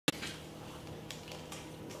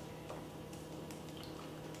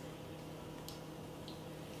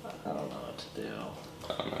I don't know what to do.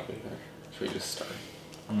 I don't know either. Should we just start?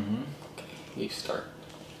 Mm-hmm. Okay, you start.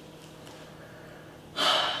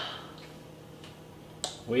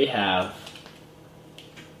 We have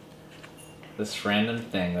this random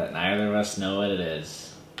thing that neither of us know what it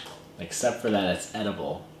is, except for that it's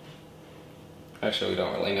edible. Actually, we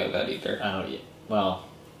don't really know that either. Oh, yeah. Well,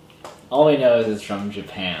 all we know is it's from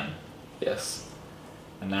Japan, Yes.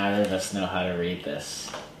 and neither of us know how to read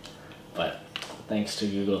this. But thanks to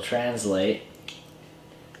Google Translate,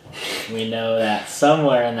 we know that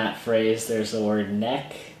somewhere in that phrase there's the word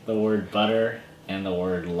neck, the word butter, and the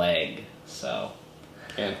word leg. So.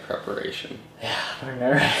 And preparation. Yeah, we're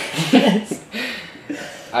nervous.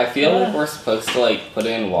 I feel like we're supposed to like put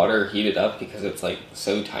it in water, heat it up because it's like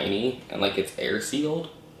so tiny and like it's air sealed.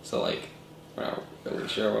 So like we're not really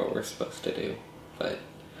sure what we're supposed to do, but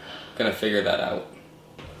gonna figure that out.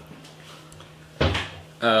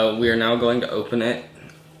 We are now going to open it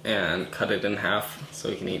and cut it in half so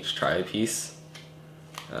we can each try a piece.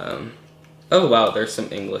 Oh wow, there's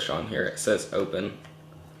some English on here. It says open.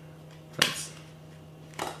 That's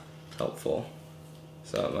helpful.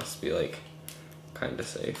 So it must be like kind of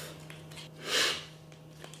safe.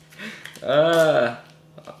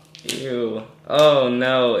 Ew. Oh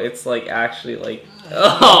no, it's like actually like,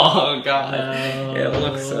 oh god. No, it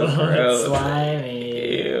looks so gross. It's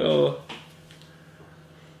slimy. Ew.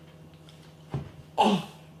 Oh.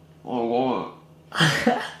 Oh, what?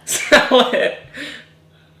 Smell it.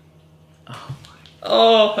 Oh my.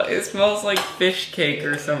 Oh, it smells like fish cake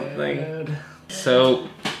or something. God. So,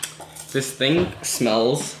 this thing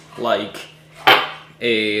smells like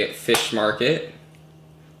a fish market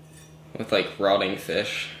with like rotting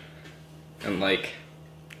fish, and like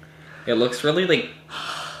it looks really like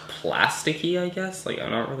plasticky, I guess. Like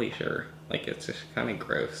I'm not really sure. Like it's just kind of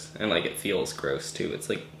gross, and like it feels gross too. It's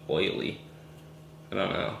like oily. I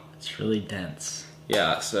don't know. It's really dense.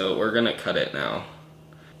 Yeah, so we're gonna cut it now.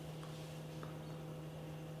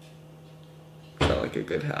 Is that like a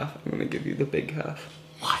good half? I'm gonna give you the big half.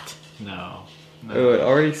 What? No. No. Oh, it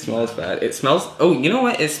already smells bad. It smells. Oh, you know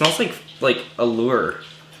what? It smells like a lure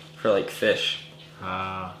for like fish.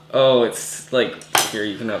 Oh, it's like here.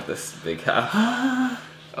 You can have this big half.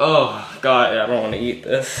 Oh God, I don't want to eat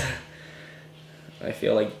this. I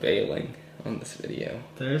feel like bailing on this video.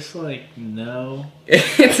 There's like no.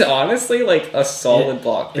 It's honestly like a solid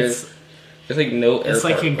block. There's like no air It's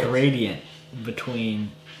like particles. a gradient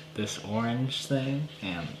between this orange thing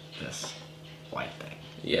and this white thing.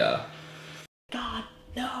 Yeah. God,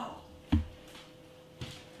 no.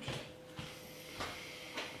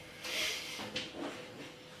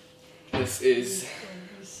 This is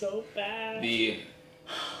So bad. the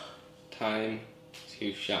time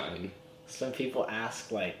to shine. Some people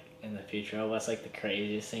ask, like, in the future, oh, what's like the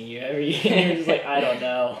craziest thing you ever eaten? You're just like, I don't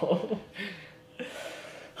know.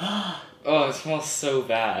 Oh, it smells so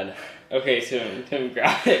bad. Okay, Tim,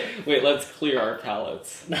 grab it. Wait, let's clear our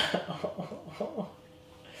palates.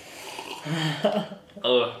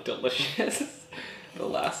 Oh, delicious. The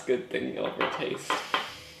last good thing you'll ever taste.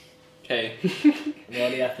 Okay. What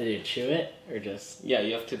do you have to do? Chew it? Or just... Yeah,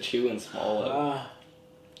 you have to chew and swallow.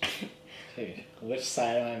 Dude, which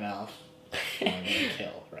side of my mouth am I gonna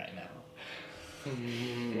kill right now?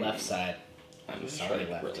 Left side. I'm just Sorry, like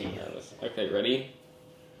left really teeth. nervous. Okay, ready?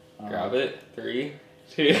 Grab it. 3,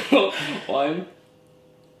 2, 1.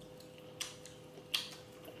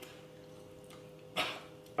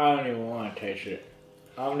 I don't even want to taste it.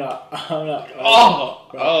 I'm not.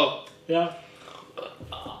 Oh! Yeah.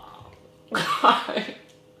 God.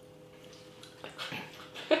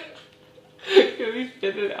 Can we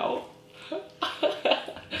spit it out?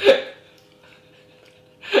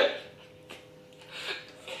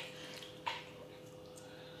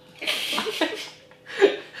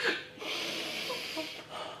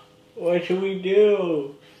 What should we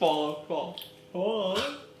do? Fall.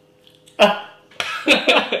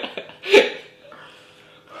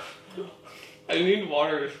 I need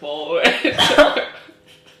water to swallow it.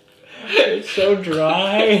 It's so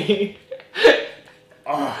dry.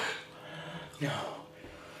 Oh, no.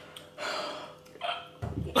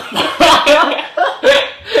 I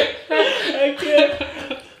can't.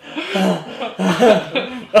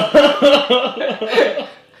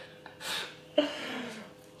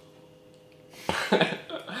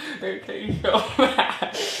 Okay, go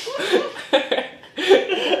back.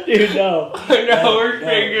 Dude, no. No, we're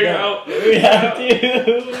figuring out. We have to.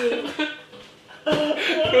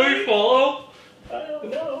 Can we follow? I don't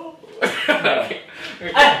know. Okay.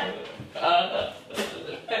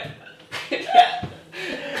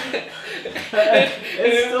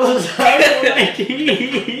 It's still stuck in my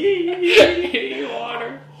teeth. I need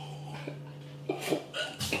water.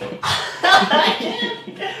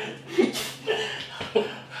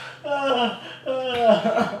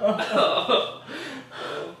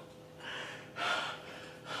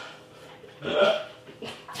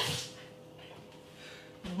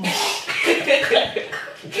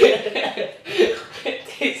 It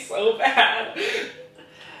tastes so bad.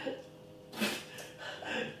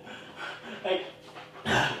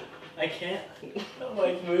 I can't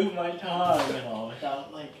like move my tongue and all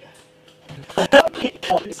without like.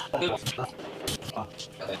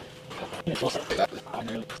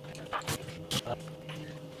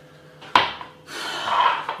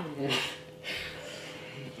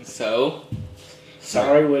 So,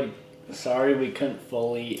 Sorry we couldn't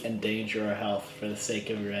fully endanger our health for the sake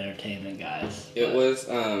of your entertainment, guys. it was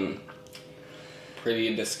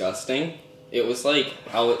pretty disgusting. It was like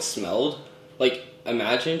how it smelled. Like,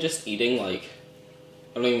 imagine just eating like,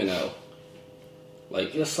 I don't even know.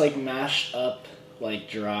 Like, Just like mashed up like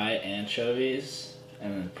dry anchovies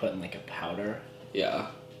and then put in like a powder, yeah,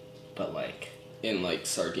 but like in like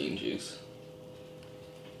sardine juice.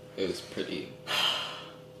 It was pretty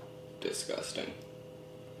disgusting.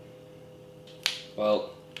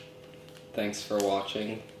 Well, thanks for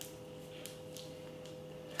watching.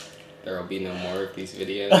 There'll be no more of these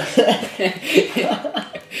videos.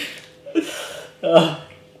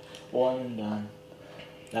 One and done.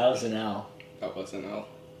 That was an L. That wasn't L.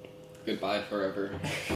 Goodbye forever.